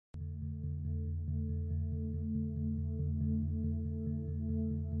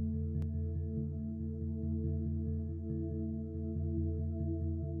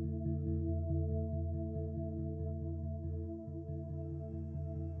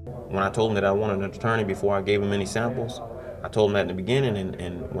When I told him that I wanted an attorney before I gave him any samples, I told him that in the beginning,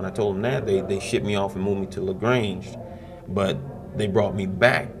 and when I told him that, they shipped me off and moved me to LaGrange. But they brought me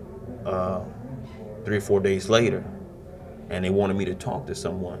back 3 or 4 days later, and they wanted me to talk to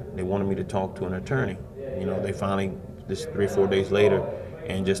someone. They wanted me to talk to an attorney. You know, they finally, this 3 or 4 days later,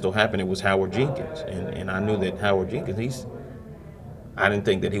 and just so happened it was Howard Jenkins. And I knew that Howard Jenkins, I didn't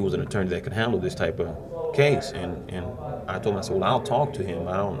think that he was an attorney that could handle this type of case. And I told him, I said, well, I'll talk to him.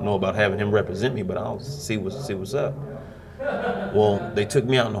 I don't know about having him represent me, but I'll see what's up. Well, they took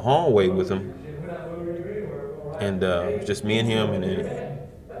me out in the hallway with him, and just me and him. And then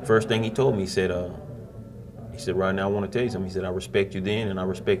first thing he told me, he said, right now I want to tell you something. He said, I respect you then and I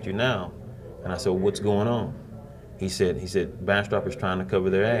respect you now. And I said, well, what's going on? He said, Bastrop is trying to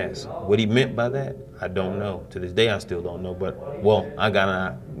cover their ass. What he meant by that, I don't know. To this day, I still don't know. But, well, I got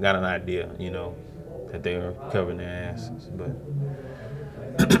an idea, you know, that they are covering their asses. But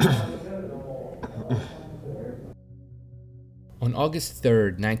On August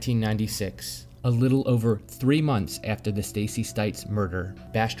 3rd, 1996, a little over 3 months after the Stacey Stites murder,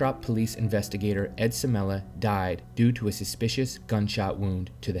 Bastrop police investigator Ed Salmela died due to a suspicious gunshot wound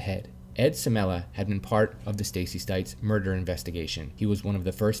to the head. Ed Salmela had been part of the Stacey Stites murder investigation. He was one of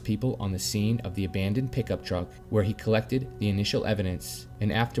the first people on the scene of the abandoned pickup truck where he collected the initial evidence,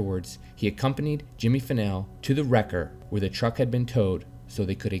 and afterwards he accompanied Jimmy Fennell to the wrecker where the truck had been towed so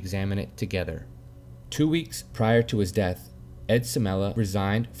they could examine it together. 2 weeks prior to his death, Ed Salmela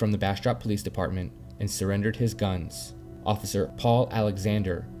resigned from the Bastrop Police Department and surrendered his guns. Officer Paul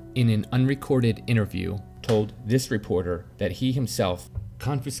Alexander, in an unrecorded interview, told this reporter that he himself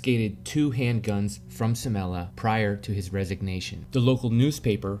confiscated 2 handguns from Salmela prior to his resignation. The local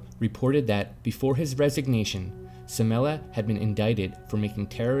newspaper reported that before his resignation, Salmela had been indicted for making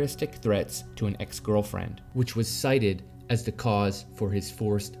terroristic threats to an ex-girlfriend, which was cited as the cause for his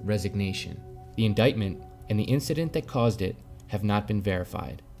forced resignation. The indictment and the incident that caused it have not been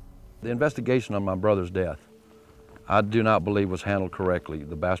verified. The investigation on my brother's death, I do not believe was handled correctly.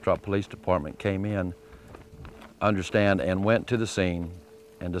 The Bastrop Police Department came in, and went to the scene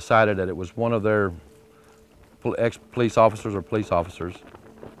and decided that it was one of their ex-police officers or police officers.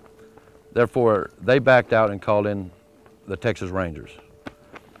 Therefore, they backed out and called in the Texas Rangers.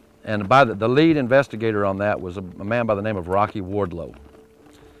 And the lead investigator on that was a man by the name of Rocky Wardlow.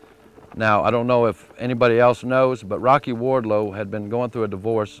 Now, I don't know if anybody else knows, but Rocky Wardlow had been going through a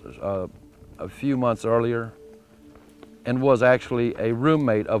divorce a few months earlier and was actually a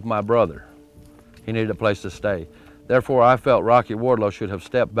roommate of my brother. He needed a place to stay. Therefore, I felt Rocky Wardlow should have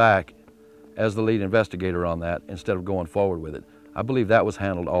stepped back as the lead investigator on that instead of going forward with it. I believe that was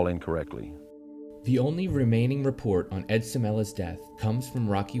handled all incorrectly. The only remaining report on Ed Salmela's death comes from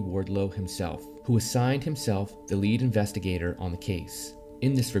Rocky Wardlow himself, who assigned himself the lead investigator on the case.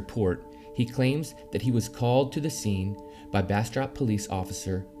 In this report, he claims that he was called to the scene by Bastrop police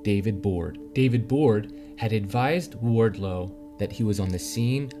officer David Board. David Board had advised Wardlow that he was on the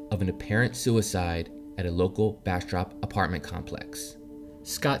scene of an apparent suicide at a local Bastrop apartment complex.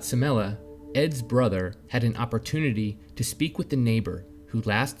 Scott Salmela, Ed's brother, had an opportunity to speak with the neighbor who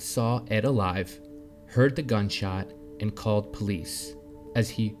last saw Ed alive, heard the gunshot, and called police, as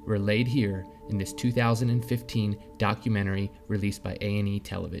he relayed here in this 2015 documentary released by A&E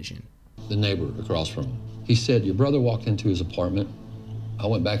Television. The neighbor across from him, he said, your brother walked into his apartment. I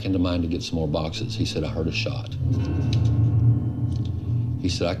went back into mine to get some more boxes. He said, I heard a shot. He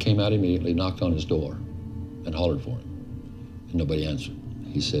said, I came out immediately, knocked on his door, and hollered for him, and nobody answered.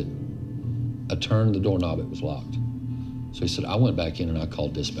 He said, I turned the doorknob, it was locked. So he said, I went back in and I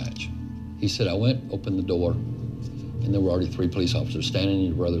called dispatch. He said, I went, opened the door, and there were already 3 police officers standing in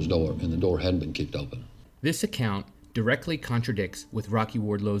your brother's door, and the door hadn't been kicked open. This account directly contradicts with Rocky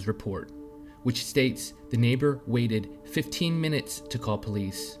Wardlow's report, which states the neighbor waited 15 minutes to call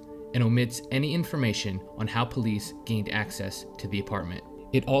police and omits any information on how police gained access to the apartment.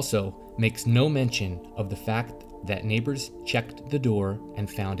 It also makes no mention of the fact that neighbors checked the door and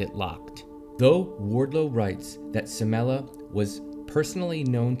found it locked. Though Wardlow writes that Salmela was personally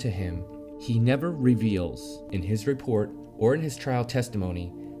known to him, he never reveals in his report or in his trial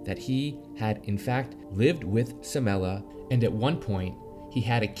testimony that he had in fact lived with Salmela, and at one point he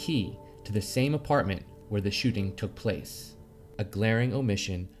had a key to the same apartment where the shooting took place. A glaring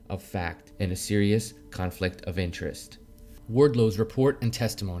omission of fact and a serious conflict of interest. Wardlow's report and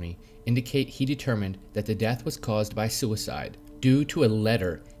testimony indicate he determined that the death was caused by suicide due to a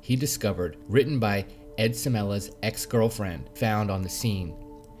letter he discovered written by Ed Salmela's ex-girlfriend found on the scene,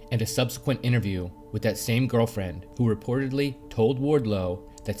 and a subsequent interview with that same girlfriend who reportedly told Wardlow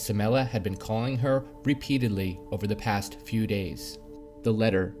that Salmela had been calling her repeatedly over the past few days. The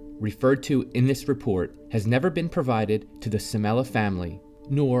letter, referred to in this report, has never been provided to the Salmela family,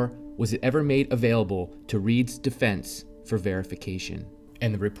 nor was it ever made available to Reed's defense for verification,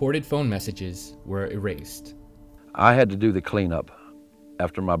 and the reported phone messages were erased. I had to do the cleanup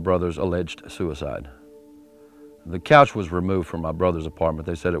after my brother's alleged suicide. The couch was removed from my brother's apartment.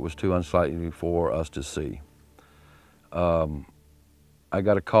 They said it was too unsightly for us to see. I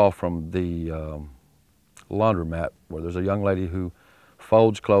got a call from the laundromat where there's a young lady who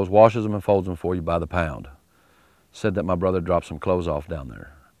folds clothes, washes them and folds them for you by the pound. Said that my brother dropped some clothes off down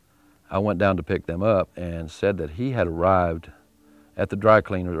there. I went down to pick them up and said that he had arrived at the dry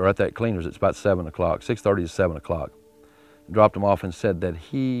cleaners, or at that cleaners, it's about 7 o'clock, 6:30 to 7 o'clock. Dropped them off and said that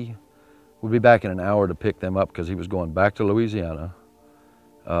he would be back in an hour to pick them up because he was going back to Louisiana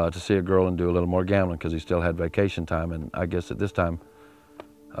to see a girl and do a little more gambling because he still had vacation time. And I guess at this time,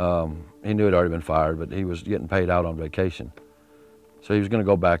 he knew he'd already been fired, but he was getting paid out on vacation. So he was going to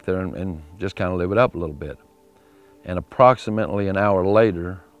go back there and just kind of live it up a little bit. And approximately an hour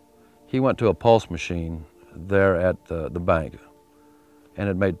later, he went to a pulse machine there at the bank and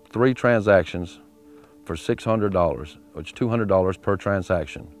had made 3 transactions for $600, which is $200 per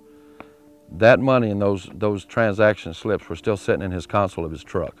transaction. That money and those transaction slips were still sitting in his console of his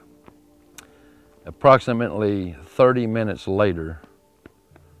truck. Approximately 30 minutes later,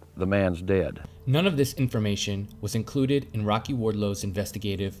 the man's dead. None of this information was included in Rocky Wardlow's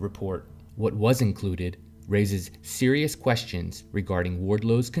investigative report. What was included raises serious questions regarding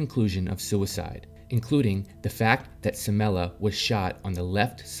Wardlow's conclusion of suicide, including the fact that Salmela was shot on the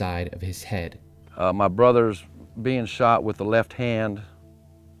left side of his head. My brother's being shot with the left hand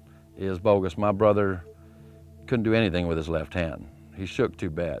is bogus. My brother couldn't do anything with his left hand. He shook too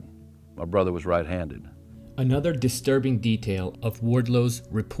bad. My brother was right-handed. Another disturbing detail of Wardlow's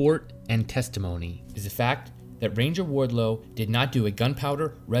report and testimony is the fact that Ranger Wardlow did not do a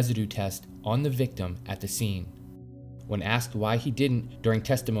gunpowder residue test on the victim at the scene. When asked why he didn't during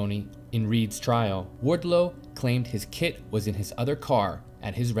testimony in Reed's trial, Wardlow claimed his kit was in his other car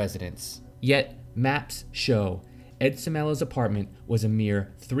at his residence. Yet, maps show Ed Salmela's apartment was a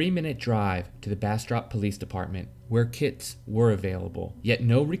mere 3-minute drive to the Bastrop Police Department, where kits were available. Yet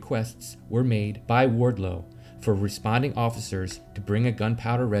no requests were made by Wardlow for responding officers to bring a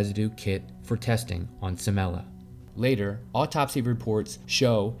gunpowder residue kit for testing on Salmela. Later, autopsy reports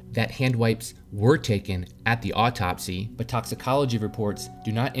show that hand wipes were taken at the autopsy, but toxicology reports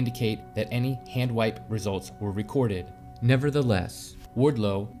do not indicate that any hand wipe results were recorded. Nevertheless,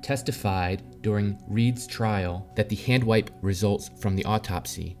 Wardlow testified during Reed's trial that the hand wipe results from the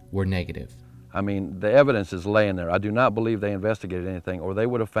autopsy were negative. I mean, the evidence is laying there. I do not believe they investigated anything, or they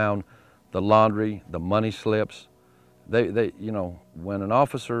would have found the laundry, the money slips. They you know, when an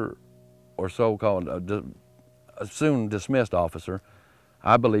officer or so-called soon dismissed officer,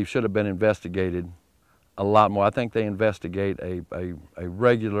 I believe should have been investigated a lot more. I think they investigate a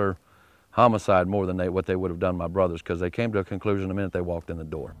regular homicide more than what they would have done my brothers, because they came to a conclusion the minute they walked in the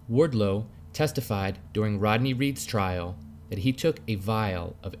door. Wardlow testified during Rodney Reed's trial that he took a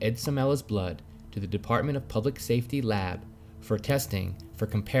vial of Ed Salmela's blood to the Department of Public Safety lab for testing for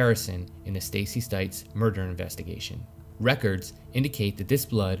comparison in the Stacey Stites murder investigation. Records indicate that this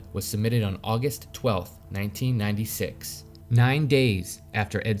blood was submitted on August 12, 1996, 9 days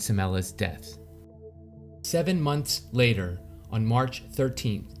after Ed Salmela's death. 7 months later, on March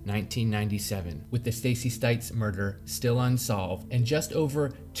 13, 1997, with the Stacey Stites murder still unsolved, and just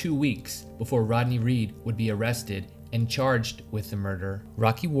over 2 weeks before Rodney Reed would be arrested and charged with the murder,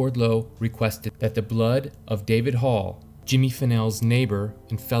 Rocky Wardlow requested that the blood of David Hall, Jimmy Fennell's neighbor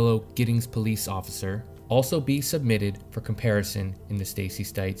and fellow Giddings police officer, also be submitted for comparison in the Stacey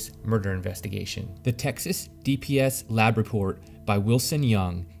Stites murder investigation. The Texas DPS lab report by Wilson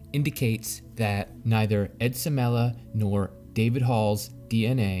Young indicates that neither Ed Salmela nor David Hall's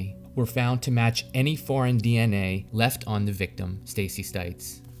DNA were found to match any foreign DNA left on the victim, Stacey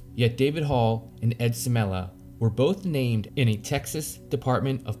Stites. Yet David Hall and Ed Salmela were both named in a Texas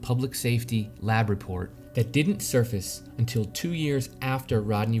Department of Public Safety lab report that didn't surface until 2 years after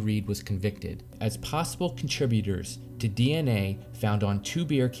Rodney Reed was convicted, as possible contributors to DNA found on 2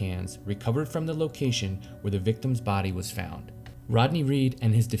 beer cans recovered from the location where the victim's body was found. Rodney Reed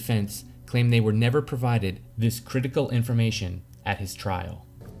and his defense claim they were never provided this critical information at his trial.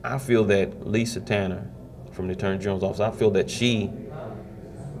 I feel that Lisa Tanner from the Attorney General's office, I feel that she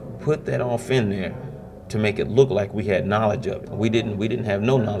put that off in there to make it look like we had knowledge of it. We didn't have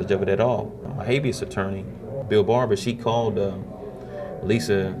no knowledge of it at all. My habeas attorney, Bill Barber, she called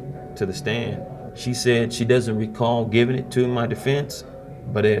Lisa to the stand. She said she doesn't recall giving it to my defense,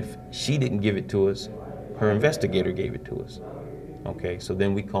 but if she didn't give it to us, her investigator gave it to us. Okay, so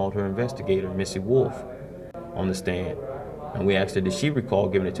then we called her investigator, Missy Wolf, on the stand. And we asked her, did she recall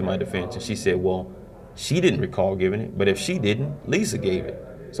giving it to my defense? And she said, well, she didn't recall giving it, but if she didn't, Lisa gave it.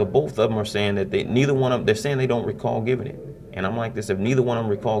 So both of them are saying that neither one of them, they're saying they don't recall giving it. And I'm like this, if neither one of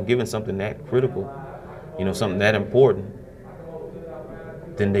them recall giving something that critical, you know, something that important,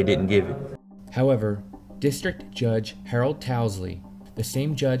 then they didn't give it. However, District Judge Harold Towsley, the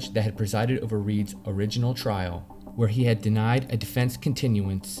same judge that had presided over Reed's original trial, where he had denied a defense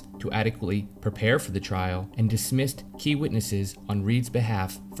continuance to adequately prepare for the trial and dismissed key witnesses on Reed's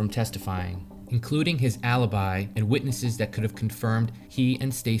behalf from testifying, including his alibi and witnesses that could have confirmed he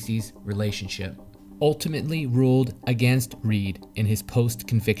and Stacey's relationship, ultimately ruled against Reed in his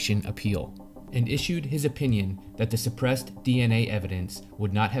post-conviction appeal and issued his opinion that the suppressed DNA evidence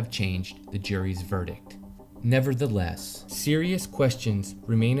would not have changed the jury's verdict. Nevertheless, serious questions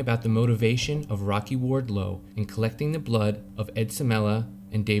remain about the motivation of Rocky Wardlow in collecting the blood of Ed Salmela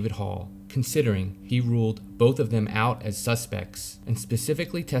and David Hall, considering he ruled both of them out as suspects and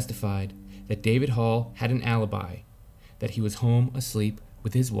specifically testified that David Hall had an alibi, that he was home asleep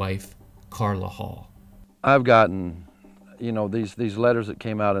with his wife, Carla Hall. I've gotten, you know, these letters that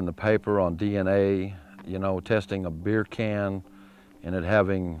came out in the paper on DNA, you know, testing a beer can and it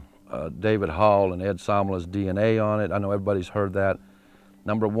having David Hall and Ed Salmela's DNA on it. I know everybody's heard that.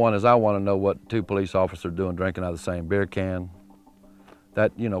 Number one is I want to know what two police officers are doing drinking out of the same beer can.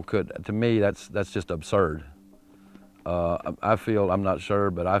 That, you know, to me, that's just absurd. I feel, I'm not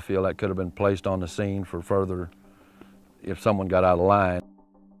sure, but I feel that could have been placed on the scene for further if someone got out of line.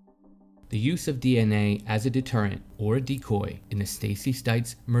 The use of DNA as a deterrent or a decoy in the Stacey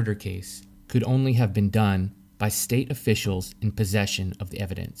Stites murder case could only have been done by state officials in possession of the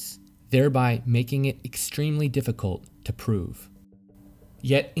evidence, thereby making it extremely difficult to prove.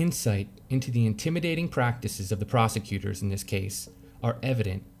 Yet insight into the intimidating practices of the prosecutors in this case are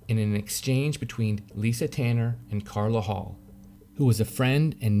evident in an exchange between Lisa Tanner and Carla Hall, who was a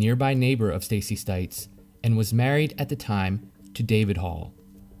friend and nearby neighbor of Stacey Stites and was married at the time to David Hall,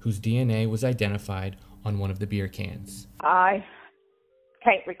 whose DNA was identified on one of the beer cans. I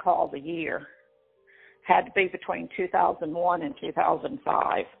can't recall the year. Had to be between 2001 and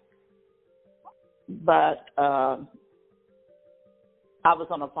 2005. But I was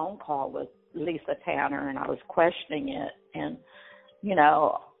on a phone call with Lisa Tanner and I was questioning it. And, you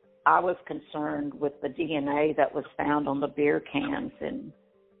know, I was concerned with the DNA that was found on the beer cans and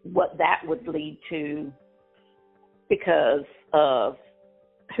what that would lead to because of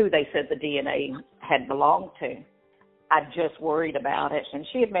who they said the DNA had belonged to. I just worried about it. And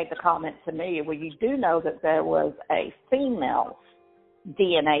she had made the comment to me, well, you do know that there was a female's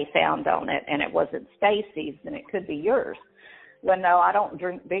DNA found on it, and it wasn't Stacey's, then it could be yours. Well, no, I don't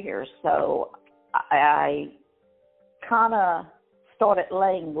drink beer, so I kind of started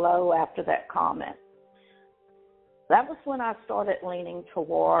laying low after that comment. That was when I started leaning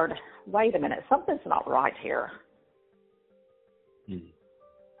toward, wait a minute, something's not right here.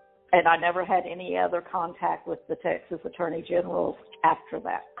 And I never had any other contact with the Texas Attorney General after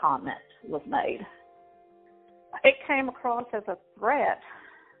that comment was made. It came across as a threat,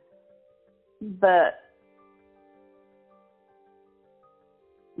 but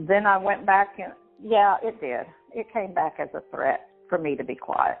then I went back and, yeah, it did. It came back as a threat for me to be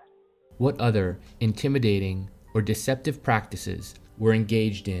quiet. What other intimidating or deceptive practices were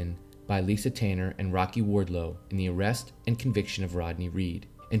engaged in by Lisa Tanner and Rocky Wardlow in the arrest and conviction of Rodney Reed?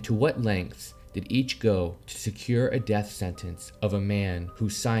 And to what lengths did each go to secure a death sentence of a man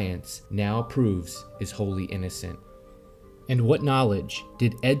whose science now proves is wholly innocent? And what knowledge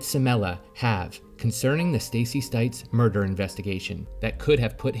did Ed Salmela have concerning the Stacey Stites murder investigation that could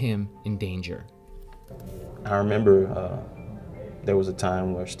have put him in danger? I remember there was a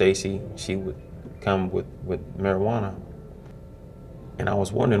time where Stacey, she would come with marijuana. And I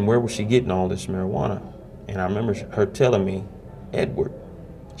was wondering, where was she getting all this marijuana? And I remember her telling me, Edward.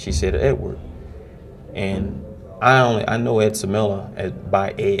 She said Edward. And I know Ed Salmela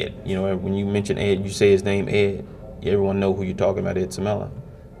by Ed. You know, when you mention Ed, you say his name Ed. Everyone know who you're talking about, Ed Salmela,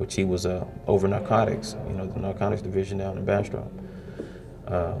 which he was over narcotics, you know, the narcotics division down in Bastrop.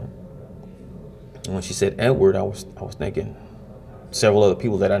 And when she said Edward, I was thinking several other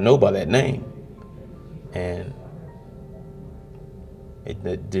people that I know by that name. And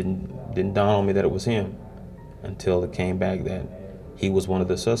it didn't dawn on me that it was him until it came back that he was one of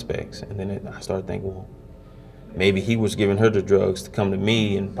the suspects. And then I started thinking, well, maybe he was giving her the drugs to come to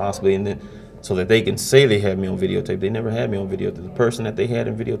me and possibly, and then so that they can say they had me on videotape. They never had me on videotape. The person that they had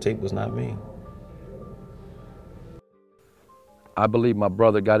in videotape was not me. I believe my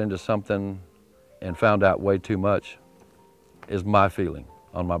brother got into something and found out way too much. is my feeling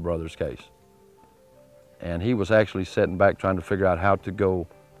on my brother's case. And he was actually sitting back trying to figure out how to go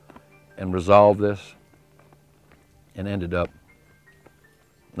and resolve this, and ended up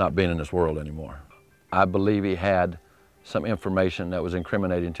not being in this world anymore. I believe he had some information that was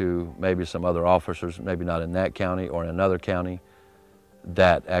incriminating to maybe some other officers, maybe not in that county or in another county,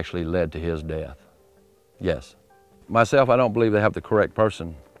 that actually led to his death. Yes. Myself, I don't believe they have the correct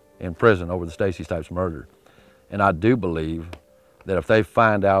person in prison over the Stacey Stites murder. And I do believe that if they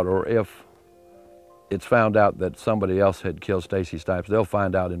find out, or if it's found out that somebody else had killed Stacey Stites, they'll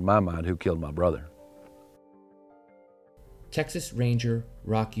find out in my mind who killed my brother. Texas Ranger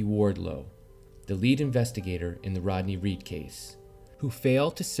Rocky Wardlow, the lead investigator in the Rodney Reed case, who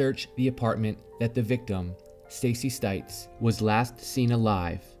failed to search the apartment that the victim, Stacey Stites, was last seen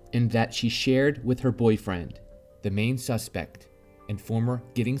alive and that she shared with her boyfriend, the main suspect, and former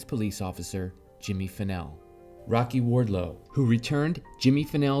Giddings police officer Jimmy Finnell. Rocky Wardlow, who returned Jimmy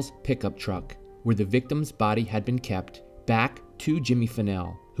Finnell's pickup truck where the victim's body had been kept back to Jimmy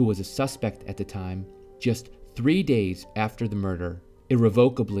Finnell, who was a suspect at the time, just 3 days after the murder,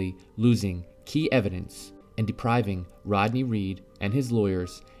 irrevocably losing key evidence and depriving Rodney Reed and his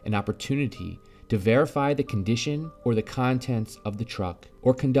lawyers an opportunity to verify the condition or the contents of the truck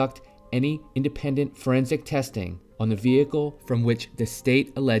or conduct any independent forensic testing on the vehicle from which the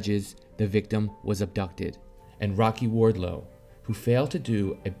state alleges the victim was abducted. And Rocky Wardlow, who failed to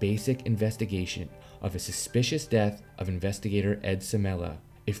do a basic investigation of a suspicious death of investigator Ed Salmela,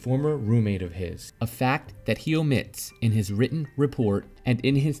 a former roommate of his, a fact that he omits in his written report and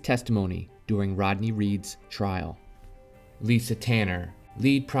in his testimony during Rodney Reed's trial. Lisa Tanner,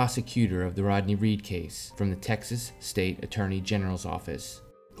 lead prosecutor of the Rodney Reed case from the Texas State Attorney General's office,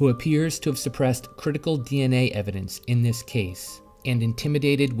 who appears to have suppressed critical DNA evidence in this case and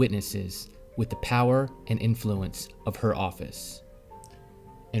intimidated witnesses with the power and influence of her office.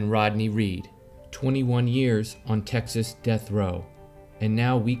 And Rodney Reed, 21 years on Texas death row, and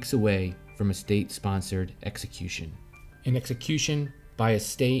now weeks away from a state-sponsored execution. An execution by a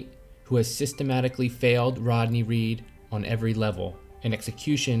state who has systematically failed Rodney Reed on every level. An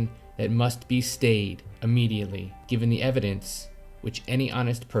execution that must be stayed immediately, given the evidence which any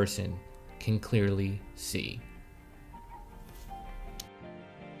honest person can clearly see.